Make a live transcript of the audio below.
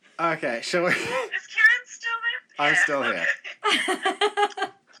Okay, shall we? Is Kieran still there? I'm still here.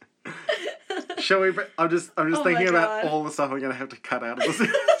 Shall we? I'm just thinking about all the stuff we're gonna have to cut out of this.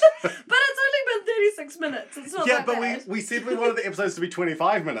 But it's only been 36 minutes. It's not that but bad. we said we wanted the episodes to be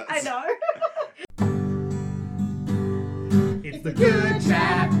 25 minutes. I know. It's the good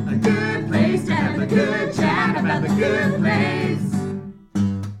chat, a good place to have a good chat about the good place.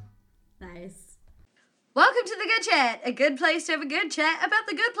 Nice. Welcome to the Good Chat, a good place to have a good chat about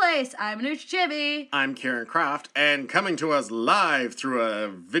the good place. I'm Anusha Chevy. I'm Kieran Kraft, and coming to us live through a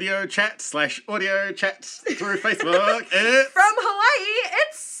video chat / audio chat through Facebook, it's... From Hawaii,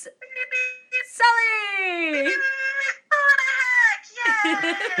 it's Soly.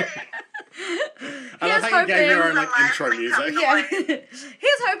 I love how you gave your own intro music. Yeah.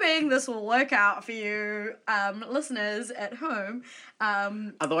 Here's hoping this will work out for you, listeners at home.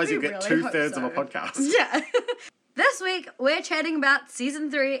 Otherwise, you get really 2/3 so. of a podcast. Yeah. This week, we're chatting about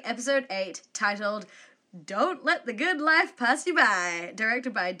Season 3, Episode 8, titled Don't Let the Good Life Pass You By,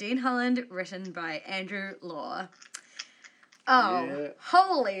 directed by Dean Holland, written by Andrew Law. Oh, yeah.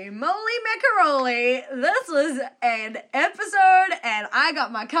 Holy moly macaroni. This was an episode and I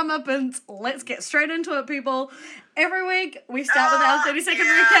got my comeuppance. Let's get straight into it, people. Every week we start with our 30-second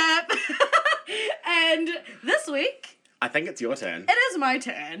recap. And this week... I think it's your turn. It is my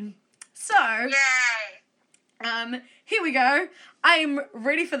turn. So... Yay! Here we go. I'm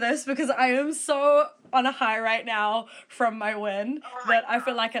ready for this because I am so on a high right now from my win that I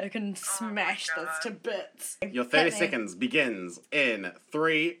feel like I can smash this to bits. Your 30 seconds begins in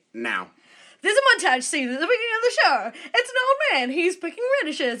 3 now. There's a montage scene at the beginning of the show. It's an old man. He's picking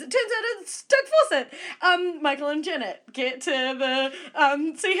radishes. It turns out it's Doug Forcett. Michael and Janet get to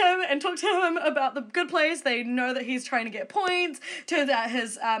see him and talk to him about the good place. They know that he's trying to get points. Turns out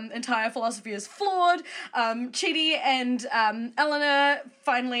his entire philosophy is flawed. Chidi and Eleanor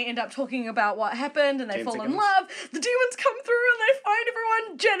finally end up talking about what happened and they fall in love. The demons come through and they find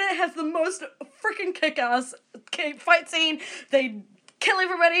everyone. Janet has the most freaking kick-ass fight scene. They kill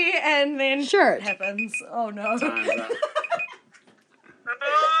everybody, and then it happens. Oh no.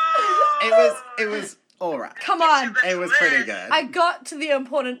 It was alright. Come on. It was pretty good. I got to the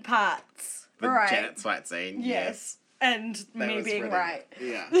important parts. The right. Janet's fight scene. Yes. And that me being really, right.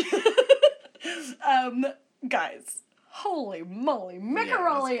 Yeah. Guys, holy moly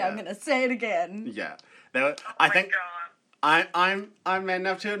macaroni, I'm gonna say it again. Yeah. I think I'm man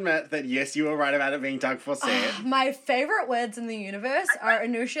enough to admit that yes, you were right about it being Doug Forcett. My favourite words in the universe are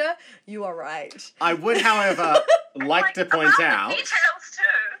Anusha, you are right. I would, however, like to point out. Details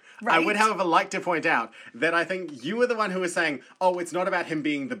too. Right. I would, however, like to point out that I think you were the one who was saying, oh, it's not about him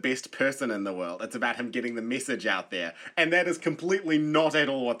being the best person in the world. It's about him getting the message out there. And that is completely not at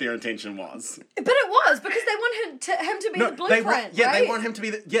all what their intention was. But it was, because they want him to be the blueprint, right? They want him to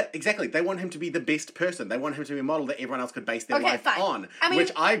be exactly. They want him to be the best person. They want him to be a model that everyone else could base their life on.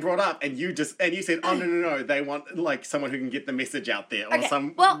 Which I brought up, and you said, oh, no. They want, like, someone who can get the message out there. Or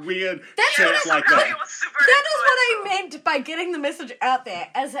some weird shit like that. That is what I meant by getting the message out there,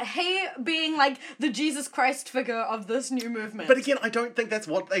 as he being like the Jesus Christ figure of this new movement. But again, I don't think that's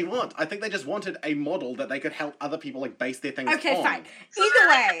what they want. I think they just wanted a model that they could help other people like base their things on. Okay, fine. So either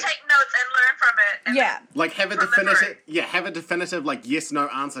way, take notes and learn from it. Like have a definitive like yes no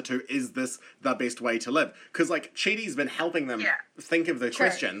answer to is this the best way to live? Because like Chidi's been helping them think of the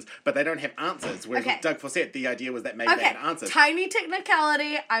questions, but they don't have answers. Whereas with Doug Forcett, the idea was that maybe they had answers. Tiny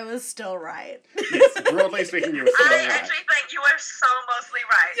technicality, I was still right. Yes, broadly speaking, you were still right. I actually think you were so mostly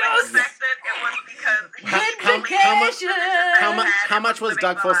right. Yes. It was because how much was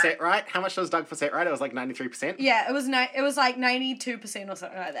Doug Forcett right? How much was Doug Forcett right? It was like 93%? Yeah, it was like 92% or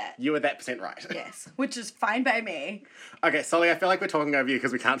something like that. You were that percent right. Yes, which is fine by me. Okay, Soly, I feel like we're talking over you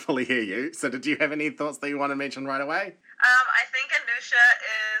because we can't fully hear you. So did you have any thoughts that you want to mention right away? I think Anusha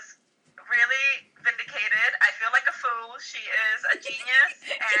is really vindicated. I feel like a fool. She is a genius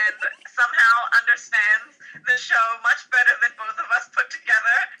and somehow understands the show much better than both of us put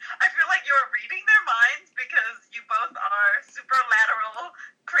together. I feel like you're reading their minds because you both are super lateral,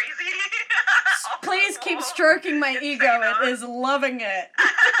 crazy. Please keep stroking my ego. It is loving it.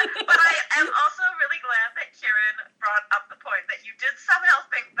 But I am also really glad that Kieran brought up the point that you did somehow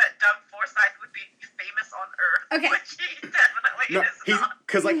think that Doug Forsyth would be famous on Earth, which he definitely is not.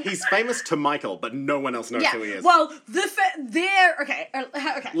 Because like he's famous to Michael, but no one else knows who he is. Well, okay.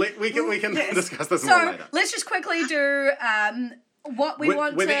 We can discuss this more later. So let's just quickly do what we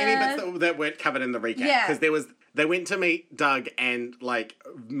want were to... there any bits that weren't covered in the recap? Yeah. Because there was They went to meet Doug, and, like,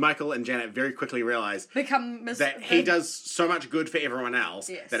 Michael and Janet very quickly realize that he does so much good for everyone else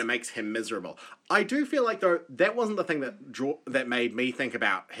that it makes him miserable. I do feel like, though, that wasn't the thing that made me think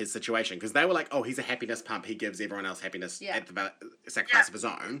about his situation, because they were like, oh, he's a happiness pump, he gives everyone else happiness at the sacrifice of his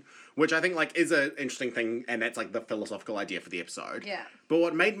own, which I think, like, is an interesting thing, and that's, like, the philosophical idea for the episode. Yeah. But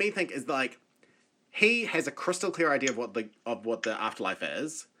what made me think is, like, he has a crystal clear idea of what the afterlife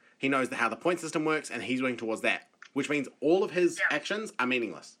is. He knows how the point system works, and he's working towards that, which means all of his actions are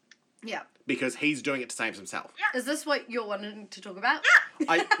meaningless. Yeah. Because he's doing it to save himself. Yeah. Is this what you're wanting to talk about?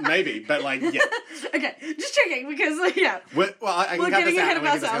 Yeah. Maybe, but, like, yeah. Okay, just checking, because, We're getting ahead of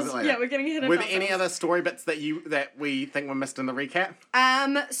ourselves. Yeah, we're getting ahead of ourselves. Were there any other story bits that we think were missed in the recap?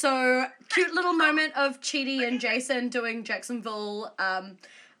 So, cute little moment of Chidi and Jason doing Jacksonville,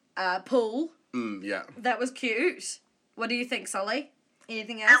 pool. Yeah. That was cute. What do you think, Soly?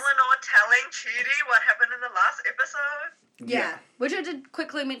 Anything else? Eleanor telling Chidi what happened in the last episode. Yeah. Which I did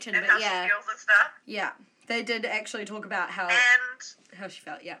quickly mention, and but how she feels and stuff. Yeah. They did actually talk about how she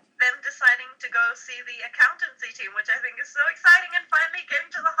felt, them deciding to go see the accountancy team, which I think is so exciting, and finally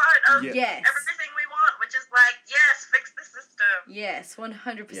getting to the heart of everything we want, which is like, yes, fix the system. Yes,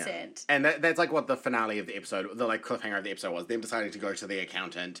 100%. Yeah. And that's like what the finale of the episode, the like cliffhanger of the episode was, them deciding to go to the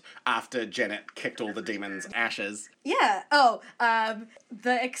accountant after Janet kicked all the demons' ashes. Yeah.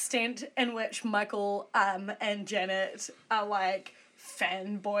 The extent in which Michael and Janet are like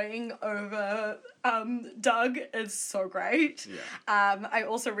fanboying over Doug is so great. Yeah. I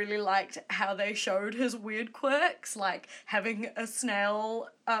also really liked how they showed his weird quirks, like having a snail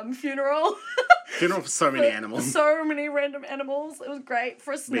funeral. Funeral for so many animals. So many random animals. It was great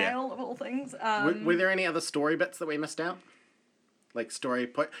for a snail of all things. Were there any other story bits that we missed out? Like story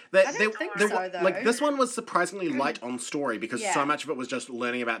point. I don't think so, though. Like this one was surprisingly light on story because so much of it was just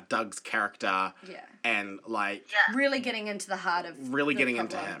learning about Doug's character. Yeah. And like really getting into the heart of really getting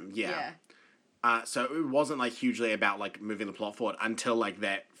into him. Yeah. So it wasn't like hugely about like moving the plot forward until like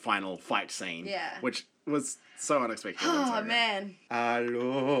that final fight scene. Yeah. Which was so unexpected. Oh man.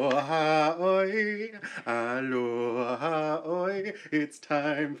 Aloha oi, aloha oi, it's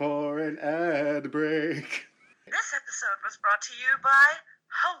time for an ad break. This episode was brought to you by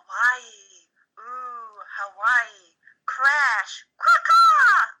Hawaii. Ooh, Hawaii. Crash. Quaka.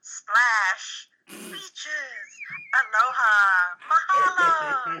 Splash. Beaches. Aloha.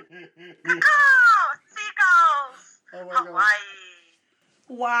 Mahalo. Cacao. Seagulls. Oh my Hawaii.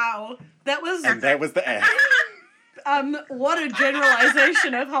 God. Wow. That was the ad. What a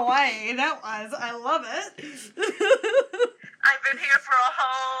generalization of Hawaii that was. I love it. I've been here for a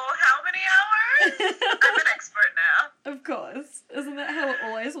whole how many hours? I'm an expert now. Of course. Isn't that how it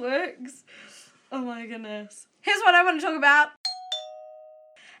always works? Oh my goodness. Here's what I want to talk about.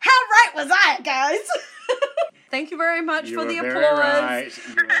 How right was I, guys? Thank you very much for the applause. Right.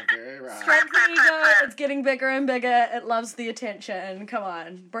 You were very right. Strength and ego, it's getting bigger and bigger. It loves the attention. Come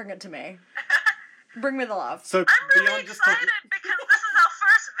on, bring it to me. Bring me the love. So I'm really excited because this is our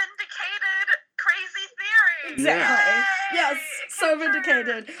first vindicated crazy theory. Exactly. Yay! Yes, so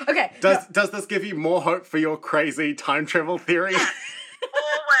vindicated. Okay. Does this give you more hope for your crazy time travel theory? Yes,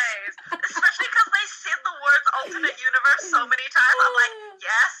 always. Especially because they said the words alternate universe so many times. I'm like,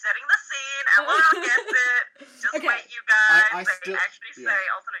 yes, setting the scene. Everyone gets it. Just wait, you guys. They actually say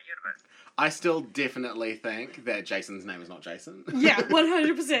alternate universe. I still definitely think that Jason's name is not Jason. Yeah,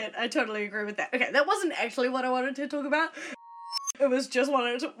 100%. I totally agree with that. Okay, that wasn't actually what I wanted to talk about. It was just what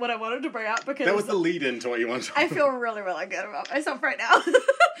I wanted to bring up because... That was the lead-in to what you wanted to talk about. I feel really, really good about myself right now.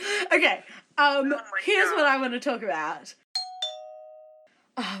 Okay, here's what I want to talk about.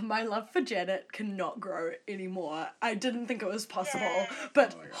 Oh, my love for Janet cannot grow anymore. I didn't think it was possible,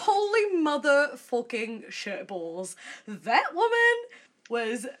 but holy mother-fucking shitballs. That woman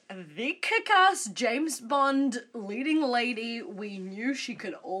was the kick-ass James Bond leading lady we knew she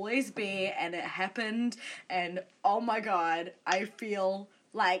could always be, and it happened, and oh my god, I feel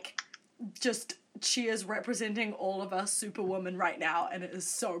like just she is representing all of us superwomen right now, and it is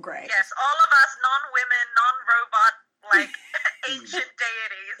so great. Yes, all of us non-women, non-robot, like, ancient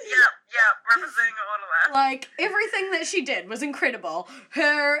deities. Yep, representing all of us. Like, everything that she did was incredible.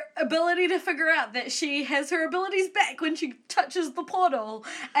 Her ability to figure out that she has her abilities back when she touches the portal,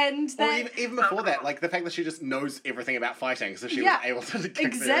 and that... Or even before that, like, the fact that she just knows everything about fighting, so she was able to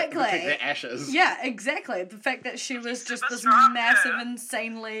kick their ashes. Yeah, exactly. The fact that she was just this massive,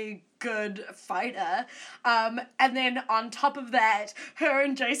 insanely good fighter. And then on top of that, her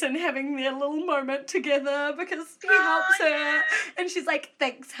and Jason having their little moment together because he helps her. And she's like,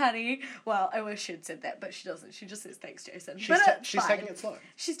 thanks, honey. Well, I wish she'd said that, but she doesn't. She just says, thanks, Jason. She's taking it slow.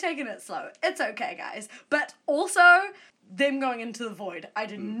 She's taking it slow. It's okay, guys. But also, them going into the void. I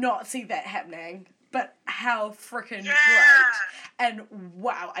did not see that happening. But how freaking great. And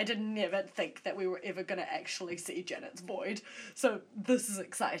wow, I did never think that we were ever going to actually see Janet's void. So this is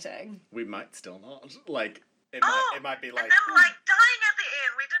exciting. We might still not. Like, it might be like... And them, like, dying at the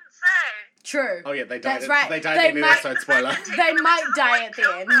end, we didn't say. True. Oh yeah, they died. That's right. They died in the episode, spoiler. They might die at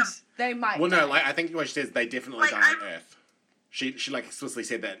the end. They might die. Well, no, like, I think what she says, they definitely die on Earth. She like, explicitly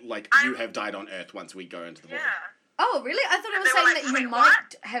said that, like, you have died on Earth once we go into the void. Oh, really? I thought it was saying that you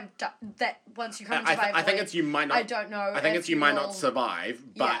might have that once you come into survival. I think it's you might not. I don't know. I think it's you might not survive,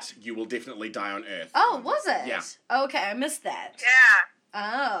 but you will definitely die on Earth. Oh, was it? Yeah. Okay, I missed that. Yeah.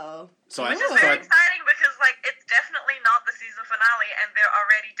 Oh. Which is very exciting because, like, it's definitely not the season finale and they're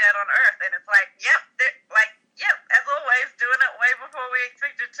already dead on Earth. And it's like, yep, as always, doing it way before we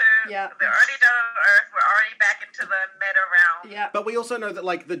expected to. Yeah. They're already dead on Earth. We're already back into the meta realm. Yeah. But we also know that,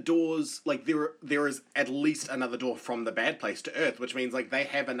 like, the doors, like, there is at least another door from the bad place to Earth, which means, like, they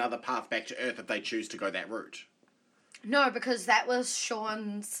have another path back to Earth if they choose to go that route. No, because that was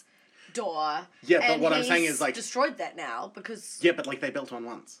Sean's door. Yeah, but what I'm saying is, like... destroyed that now, because... Yeah, but, like, they built one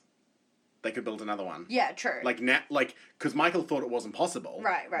once. They could build another one. Yeah, true. Like, now, like, because Michael thought it wasn't possible.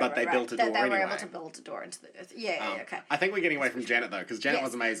 Right. But they built a door anyway. They were able to build a door into the Earth. Yeah, okay. I think we're getting away from Janet, though, because Janet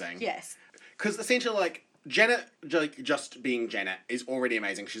was amazing. Yes. Because, essentially, like, Janet, like, just being Janet is already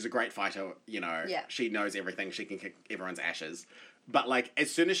amazing. She's a great fighter, you know. Yeah. She knows everything. She can kick everyone's ashes. But, like, as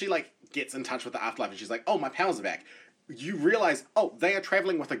soon as she, like, gets in touch with the afterlife and she's like, oh, my powers are back, you realise, oh, they are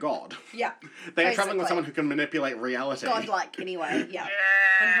travelling with a god. Yeah. They are travelling with someone who can manipulate reality. Godlike, anyway. Yeah.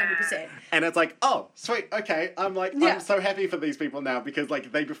 100%. And it's like, oh, sweet, okay. I'm like, I'm so happy for these people now because,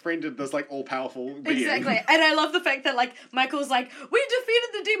 like, they befriended this, like, all-powerful being. Exactly. And I love the fact that, like, Michael's like, we defeated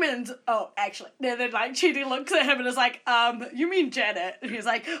the demons. Oh, actually. And then, like, Chidi looks at him and is like, you mean Janet? And he's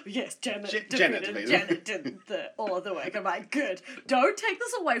like, yes, Janet Janet did all of the work. I'm like, good. Don't take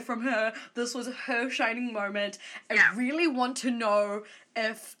this away from her. This was her shining moment. I really want to know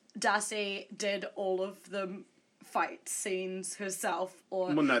if Darcy did all of the fight scenes herself,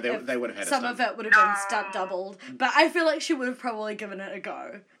 or well, no, they would have had some of it would have been stunt doubled, but I feel like she would have probably given it a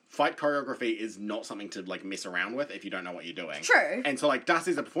go. Fight choreography is not something to, like, mess around with if you don't know what you're doing. True. And so, like,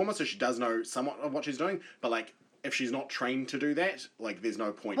 Darcy's a performer, so she does know somewhat of what she's doing, but, like, if she's not trained to do that, like, there's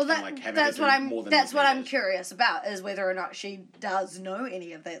no point in, like, having her do more than that's what I'm curious about, is whether or not she does know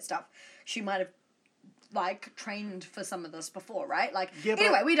any of that stuff. She might have, like, trained for some of this before, right? Like,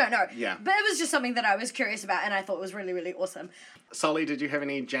 anyway, we don't know. Yeah. But it was just something that I was curious about, and I thought was really, really awesome. Soly, did you have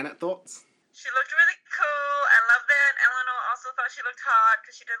any Janet thoughts? She looked really cool. I love that. Eleanor also thought she looked hot,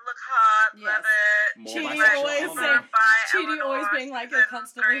 because she did look hot. Yes. Love it. Chidi always being, like, a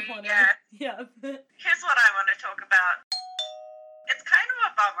constantly horny. Yeah. Here's what I want to talk about. It's kind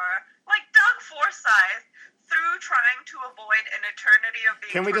of a bummer. Like, Doug Forsyth, through trying to avoid an eternity of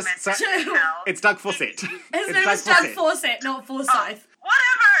being tormented in hell. It's Doug Forcett. His name is Doug Forcett, not Forsyth.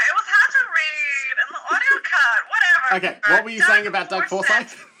 Whatever. It was hard to read in the audio cut. Whatever. Okay, what were you saying about Doug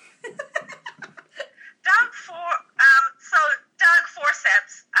Forsyth? Doug Forcett,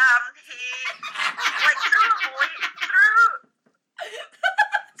 he, like,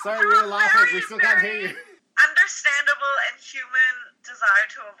 Sorry, we were laughing. We still can't hear you. Understandable and human desire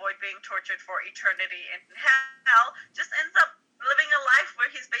to avoid being tortured for eternity in hell just ends up living a life where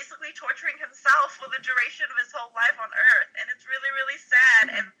he's basically torturing himself for the duration of his whole life on Earth. And it's really, really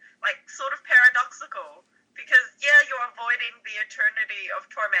sad and, like, sort of paradoxical. Because, you're avoiding the eternity of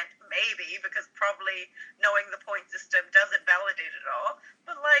torment, maybe, because probably knowing the point system doesn't validate it all.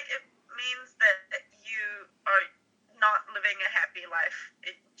 But, like, it means that you are not living a happy life,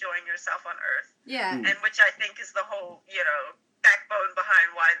 enjoying yourself on Earth. Yeah. And which I think is the whole, backbone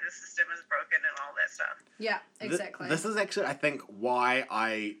behind why the system is broken and all that stuff. Yeah, exactly. This is actually, I think, why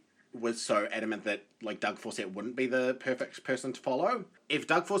I was so adamant that, like, Doug Forcett wouldn't be the perfect person to follow. If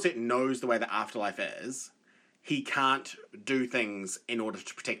Doug Forcett knows the way the afterlife is, he can't do things in order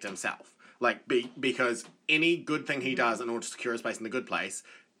to protect himself. Like, because any good thing he does in order to secure his place in the good place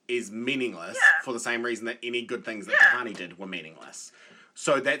is meaningless for the same reason that any good things that Kahani did were meaningless.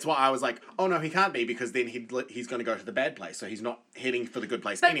 So that's why I was like, oh no, he can't be, because then he's going to go to the bad place, so he's not heading for the good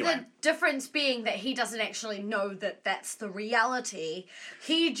place anyway. But the difference being that he doesn't actually know that that's the reality.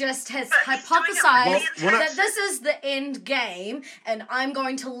 He just has hypothesized that this is the end game, and I'm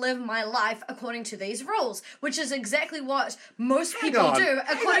going to live my life according to these rules, which is exactly what most people do,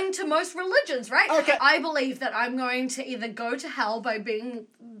 according to most religions, right? Okay. I believe that I'm going to either go to hell by being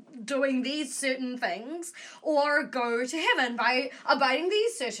doing these certain things, or go to heaven by abiding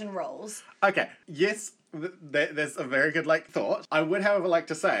these certain rules. Okay, yes, there's a very good, thought. I would, however, like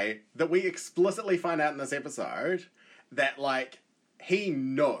to say that we explicitly find out in this episode that, he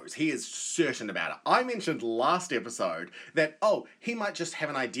knows, he is certain about it. I mentioned last episode that, he might just have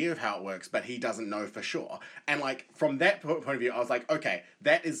an idea of how it works, but he doesn't know for sure. And, from that point of view, I was like, okay,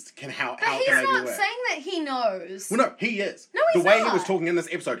 that is how but it can he's work. not saying that he knows. Well, no, he is. No, he's The way not. he was talking in this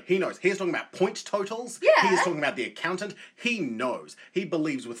episode, he knows. He is talking about point totals. Yeah. He is talking about the accountant. He knows. He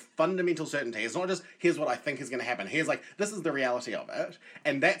believes with fundamental certainty. It's not just, here's what I think is going to happen. He's like, this is the reality of it.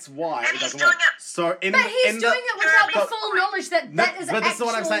 And that's why and it doesn't doing work. It. So but he's doing it without the full knowledge that is but this is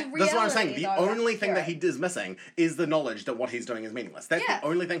what I'm saying. reality, This is what I'm saying. The though. only thing that he is missing is the knowledge that what he's doing is meaningless. That's the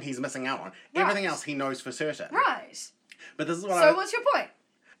only thing he's missing out on. Right. Everything else he knows for certain. Right. But this is what So what's your point?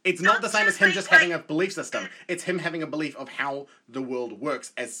 It's not the same as him just having a belief system. It's him having a belief of how the world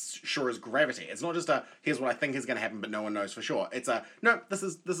works as sure as gravity. It's not just here's what I think is going to happen, but no one knows for sure. It's no, this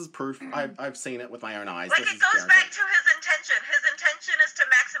is proof. I've seen it with my own eyes. It goes back to his intention. His intention is to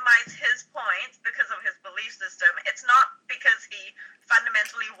maximize his points because of his belief system. It's not because he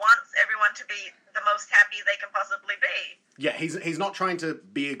fundamentally wants everyone to be the most happy they can possibly be. Yeah, he's not trying to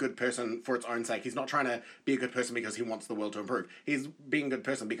be a good person for its own sake. He's not trying to be a good person because he wants the world to improve. He's being a good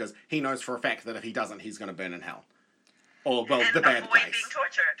person because he knows for a fact that if he doesn't, he's going to burn in hell. Or, well, and the bad avoid place. being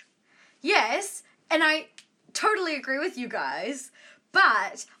tortured. Yes, and I totally agree with you guys,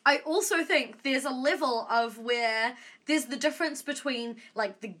 but I also think there's a level of where there's the difference between,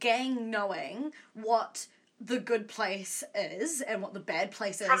 the gang knowing what the good place is and what the bad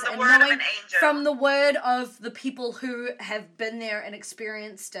place is, from the and word knowing of an angel. from the word of the people who have been there and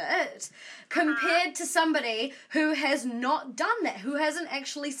experienced it, compared to somebody who has not done that, who hasn't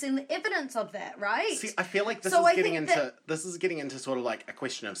actually seen the evidence of that, right? See, I feel like this is getting into sort of a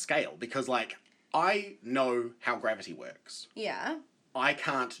question of scale, because I know how gravity works. Yeah. I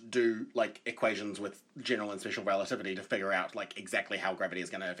can't do equations with general and special relativity to figure out exactly how gravity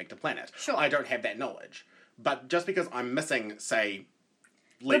is going to affect a planet. Sure. I don't have that knowledge. But just because I'm missing, say...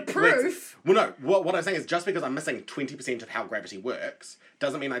 The proof? Well, no. What I'm saying is just because I'm missing 20% of how gravity works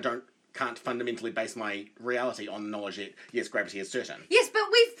doesn't mean I can't fundamentally base my reality on knowledge that, yes, gravity is certain. Yes, but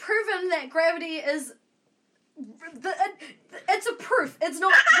we've proven that gravity is... it's a proof. It's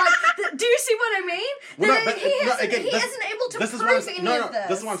not do you see what I mean? Well, he isn't able to prove any of this.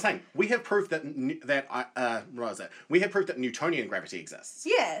 This is what I'm saying. We have proof that we have proof that Newtonian gravity exists.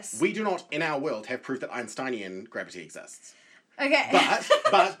 Yes. We do not, in our world, have proof that Einsteinian gravity exists. Okay.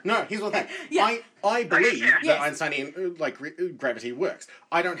 But no, here's the thing. Yeah. I believe that Yes. Einsteinian gravity works.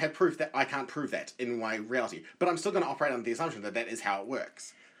 I don't have proof that I can't prove that in my reality, but I'm still going to operate under the assumption that is how it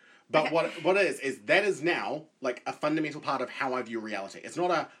works. But what it is that is now, a fundamental part of how I view reality. It's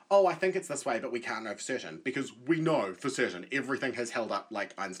not I think it's this way, but we can't know for certain. Because we know for certain everything has held up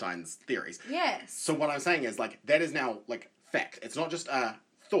Einstein's theories. Yes. So what I'm saying is, that is now, fact. It's not just a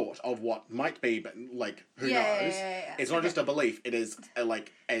thought of what might be, but, who knows? Yeah. It's not just a belief. It is,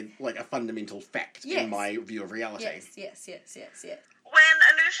 a fundamental fact in my view of reality. Yes. When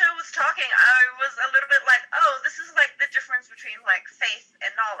Anusha was talking, I was a little bit this is the difference between faith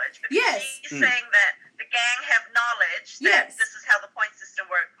and knowledge. Because she's saying that the gang have knowledge that this is how the point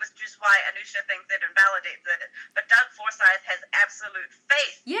system works, which is why Anusha thinks it invalidates it. But Doug Forcett has absolute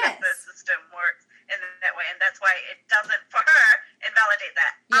faith that the system works in that way, and that's why it doesn't, for her, invalidate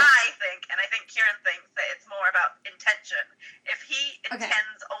that. Yes. I think Kieran thinks that it's more about intention. If he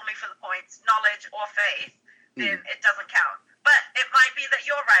intends only for the points, knowledge or faith, then it doesn't count. But it might be that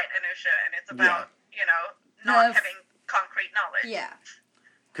you're right, Anusha, and it's about, not having concrete knowledge. Yeah.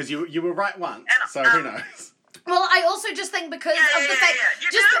 Because you were right once, so who knows? Well, I also just think because of the fact...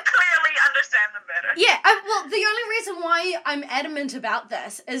 You do clearly understand them better. Yeah, well, the only reason why I'm adamant about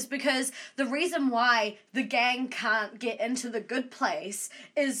this is because the reason why the gang can't get into the good place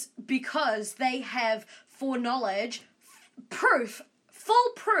is because they have foreknowledge,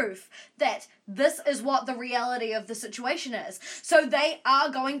 full proof that this is what the reality of the situation is. So they are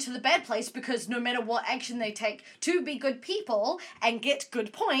going to the bad place because no matter what action they take to be good people and get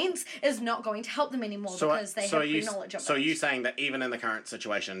good points is not going to help them anymore because they have pre-knowledge of it. So you're saying that even in the current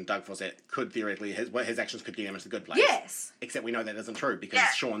situation, Doug Forcett could theoretically, his actions could get him into the good place? Yes. Except we know that isn't true because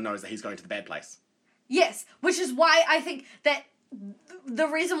Sean knows that he's going to the bad place. Yes, which is why I think that the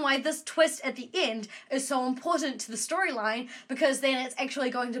reason why this twist at the end is so important to the storyline, because then it's actually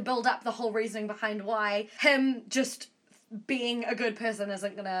going to build up the whole reasoning behind why him just being a good person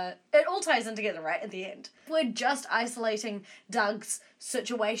isn't gonna... It all ties in together, right, at the end. If we're just isolating Doug's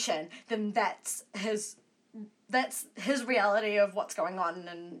situation, then that's his reality of what's going on,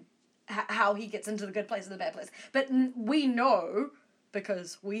 and how he gets into the good place and the bad place. But we know,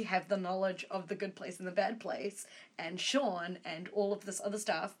 because we have the knowledge of the good place and the bad place, and Sean and all of this other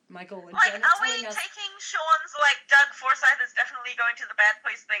stuff, Michael and Like, Janet are we telling us... taking Sean's, like, Doug Forsyth is definitely going to the bad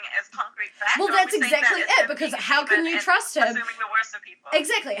place thing as concrete fact? Well, that's exactly it, because how can you trust him? Assuming the worst of people.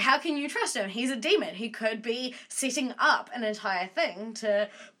 Exactly, how can you trust him? He's a demon. He could be setting up an entire thing to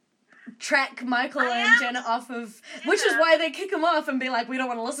track Michael and Jenna off of... Yeah. Which is why they kick him off and be like, we don't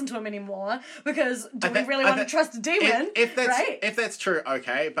want to listen to him anymore, because we really want to trust a demon, right? If that's true,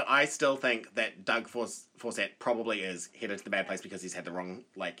 okay, but I still think that Doug Forcett probably is headed to the bad place because he's had the wrong,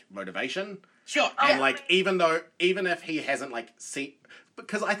 like, motivation. Sure. And, like, even if he hasn't, like, seen...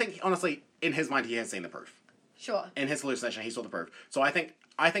 Because I think, honestly, in his mind, he has seen the proof. Sure. In his hallucination, he saw the proof. So I think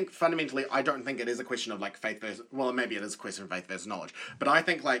fundamentally, I don't think it is a question of, like, faith versus... Well, maybe it is a question of faith versus knowledge. But I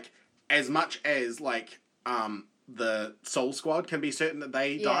think, like... As much as, like, the Soul Squad can be certain that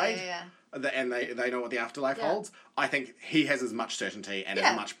they died, and they know what the afterlife holds, I think he has as much certainty and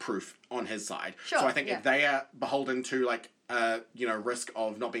as much proof on his side. Sure, so I think if they are beholden to, like, risk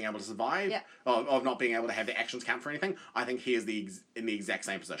of not being able to survive, of not being able to have their actions count for anything, I think he is in the exact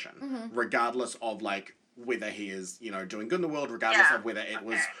same position, regardless of, like, whether he is, doing good in the world, regardless of whether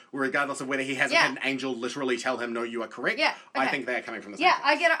regardless of whether he hasn't had an angel literally tell him, no, you are correct. Yeah, okay. I think they are coming from the same place.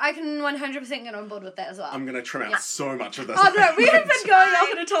 I get it. I can 100% get on board with that as well. I'm going to trim out so much of this. Oh, no, we have been going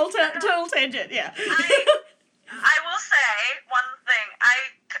off on a total tangent, yeah. I will say one thing.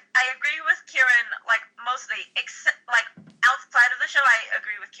 I agree with Kieran, like, mostly, except, like, outside of the show, I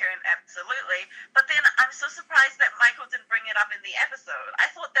agree with Kieran absolutely, but then I'm so surprised that Michael didn't bring it up in the episode. I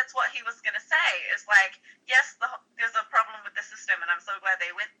thought that's what he was going to say, is like, yes, there's a problem with the system, and I'm so glad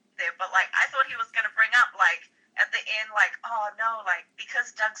they went there, but, like, I thought he was going to bring up, like, at the end, like, oh, no, like,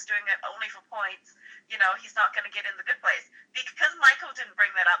 because Doug's doing it only for points, he's not going to get in the good place. Because Michael didn't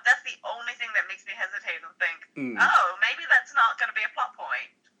bring that up, that's the only thing that makes me hesitate and think, oh, maybe that's not going to be a plot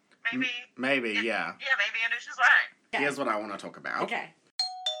point. Maybe, yeah. Yeah, maybe Anusha's right. Here's what I want to talk about. Okay.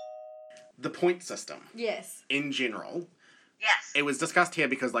 The point system. Yes. In general. Yes. It was discussed here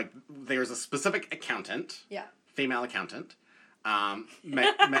because, like, there's a specific accountant. Yeah. Female accountant. Woman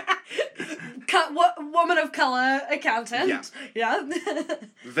of colour accountant. Yeah.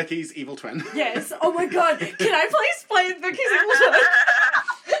 Vicky's evil twin. Yes. Oh my god. Can I please play Vicky's evil twin?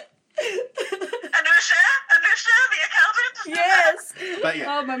 Anusha, the accountant? Yes. But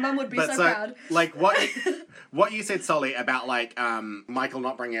yeah. Oh, my mum would be so proud. Like, what you said, Soly, about, like, Michael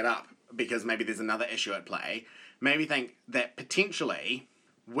not bringing it up because maybe there's another issue at play, made me think that potentially,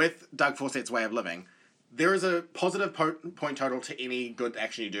 with Doug Forcett's way of living, there is a positive point total to any good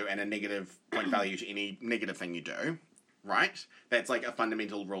action you do and a negative point value to any negative thing you do, right? That's, like, a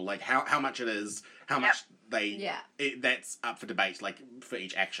fundamental rule. Like, how much it is, how much that's up for debate, like, for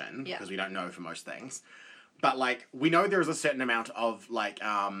each action, because we don't know for most things. But, like, we know there is a certain amount of, like,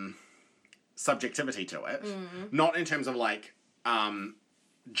 subjectivity to it. Not in terms of, like,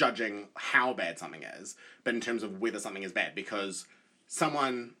 judging how bad something is, but in terms of whether something is bad. Because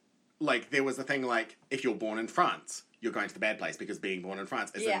someone, like, there was a thing, like, if you're born in France, you're going to the bad place because being born in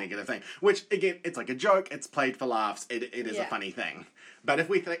France is a negative thing. Which, again, it's like a joke, it's played for laughs, it is a funny thing. But if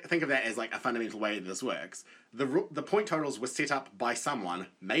we think of that as, like, a fundamental way that this works, the point totals were set up by someone,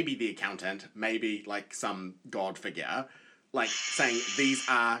 maybe the accountant, maybe, like, some god figure, like, saying, these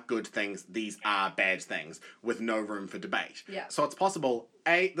are good things, these are bad things, with no room for debate. Yeah. So it's possible,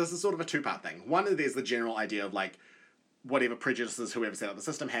 this is sort of a two-part thing. One, there's the general idea of, like, whatever prejudices whoever set up the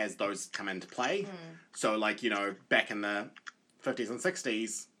system has, those come into play. So, like, back in the 50s and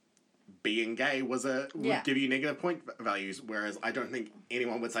 60s, being gay would give you negative point values, whereas I don't think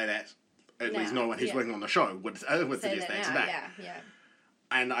anyone would say that, at least no one who's working on the show would suggest that today. Yeah.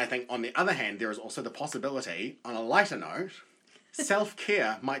 And I think, on the other hand, there is also the possibility, on a lighter note,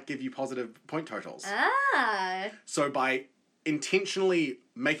 self-care might give you positive point totals. So by intentionally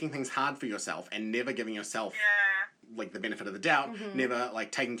making things hard for yourself and never giving yourself like the benefit of the doubt, never, like,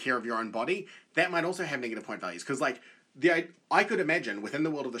 taking care of your own body, that might also have negative point values. Because, like, I could imagine, within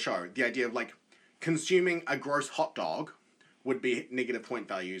the world of the show, the idea of, like, consuming a gross hot dog would be negative point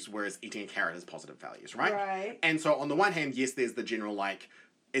values, whereas eating a carrot is positive values, right? Right. And so, on the one hand, yes, there's the general, like,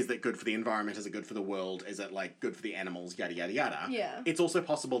 is it good for the environment? Is it good for the world? Is it, like, good for the animals? Yada, yada, yada. Yeah. It's also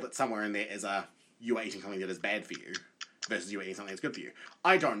possible that somewhere in there is you are eating something that is bad for you versus you are eating something that's good for you.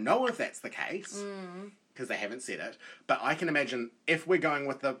 I don't know if that's the case, because they haven't said it, but I can imagine if we're going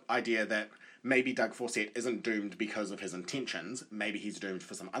with the idea that maybe Doug Forcett isn't doomed because of his intentions, maybe he's doomed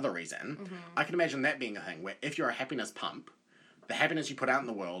for some other reason, I can imagine that being a thing where if you're a happiness pump, the happiness you put out in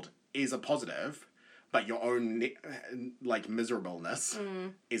the world is a positive, but your own, miserableness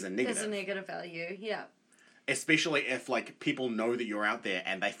is a negative. It's a negative value, yeah. Especially if, people know that you're out there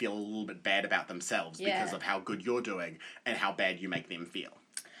and they feel a little bit bad about themselves because of how good you're doing and how bad you make them feel.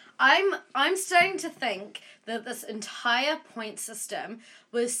 I'm starting to think that this entire point system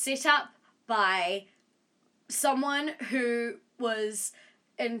was set up by someone who was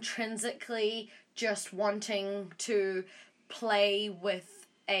intrinsically just wanting to play with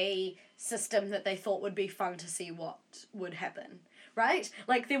a system that they thought would be fun to see what would happen. Right?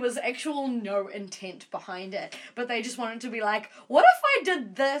 There was actual no intent behind it. But they just wanted to be like, what if I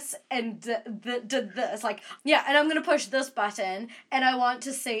did this and did this? And I'm going to push this button, and I want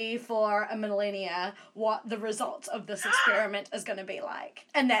to see for a millennia what the results of this experiment is going to be like.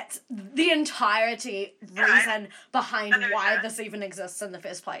 And that's the entirety reason behind why this even exists in the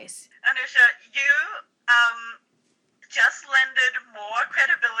first place. Anusha, you, just lended more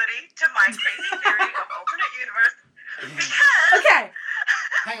credibility to my crazy theory of alternate universe. Because... Okay.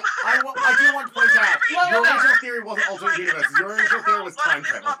 Hang on, I do want to point out, your original theory wasn't alternate universes. Your original theory was time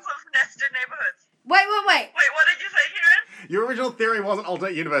travel. Lots of nested neighborhoods. Wait. Wait, what did you say, Kieran? Your original theory wasn't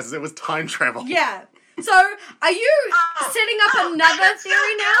alternate universes, it was time travel. Yeah. So, are you setting up another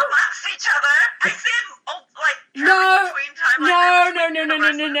theory now? Each other. I said, between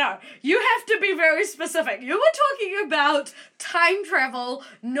timelines. No. You have to be very specific. You were talking about time travel,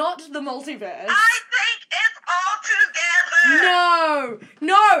 not the multiverse. I think it's all together.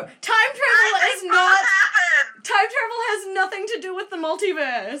 No. Time travel is not... Happened. Time travel has nothing to do with the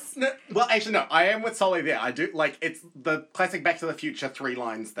multiverse. No, well, actually, no. I am with Soly there. I do, it's the classic Back to the Future 3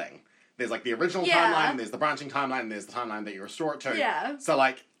 lines thing. There's, the original timeline, there's the branching timeline, and there's the timeline that you restore it to. Yeah. So,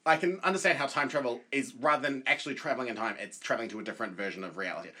 I can understand how time travel is, rather than actually traveling in time, it's traveling to a different version of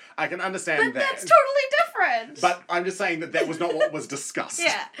reality. I can understand that. But that's totally different. But I'm just saying that was not what was discussed.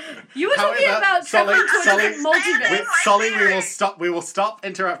 Yeah. You were talking about traveling to a different multiverse. Soly, we will stop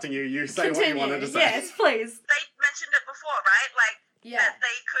interrupting you. You say Continue. what you wanted to say. Yes, please. They mentioned it before, right? That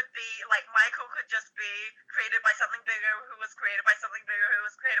they could be, Michael could just be created by something bigger who was created by something bigger who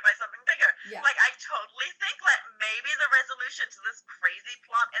was created by something bigger. Yeah. I totally think maybe the resolution to this crazy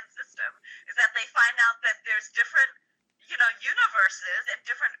plot and system is that they find out that there's different, universes and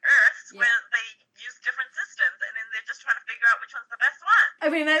different Earths where they use different systems, and then they're just trying to figure out which one's the best one. I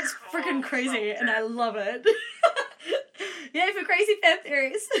mean, that's freaking crazy, and I love it. Yay for crazy fan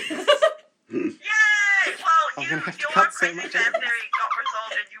theories. Yay! Well, your crazy fan theory got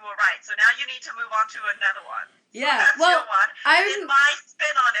resolved and you were right. So now you need to move on to another one. Yeah, so that's your one. And my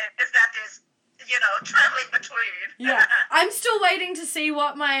spin on it is that there's, traveling between. Yeah. I'm still waiting to see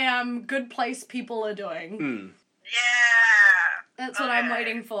what my good place people are doing. Yeah. That's what I'm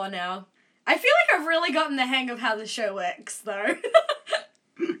waiting for now. I feel like I've really gotten the hang of how the show works, though.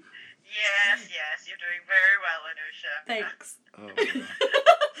 Yes, you're doing very well, Anusha. Thanks. Oh.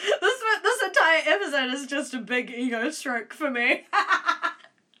 This entire episode is just a big ego stroke for me.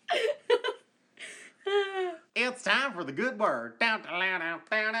 It's time for the good word.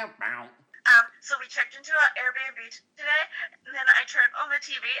 So we checked into our Airbnb today, and then I turned on the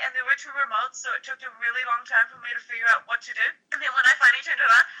TV, and there were two remotes, so it took a really long time for me to figure out what to do. And then when I finally turned it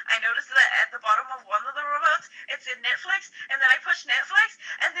on, I noticed that at the bottom of one of the remotes, it said Netflix, and then I pushed Netflix,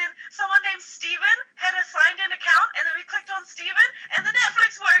 and then someone named Steven had a signed-in account, and then we clicked on Steven, and the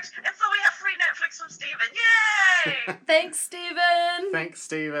Netflix worked, and so we have free Netflix from Steven. Yay! Thanks, Steven.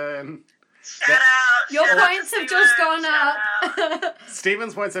 Shout out! Your points have just gone up.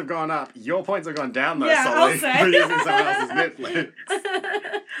 Steven's points have gone up. Your points have gone down, though, yeah, Soly, I'll say. for using someone else's Netflix.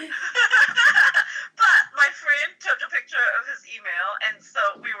 But my friend took a picture of his email, and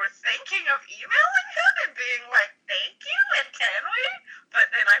so we were thinking of emailing him and being like, thank you, and can we? But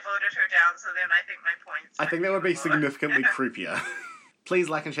then I voted her down, so then I think my points... I think that would be significantly creepier. Please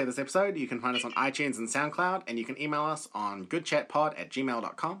like and share this episode. You can find us on iTunes and SoundCloud, and you can email us on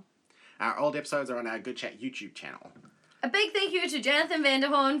goodchatpod@gmail.com. Our old episodes are on our Good Chat YouTube channel. A big thank you to Jonathan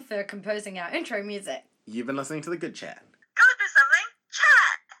Vanderhorn for composing our intro music. You've been listening to The Good Chat.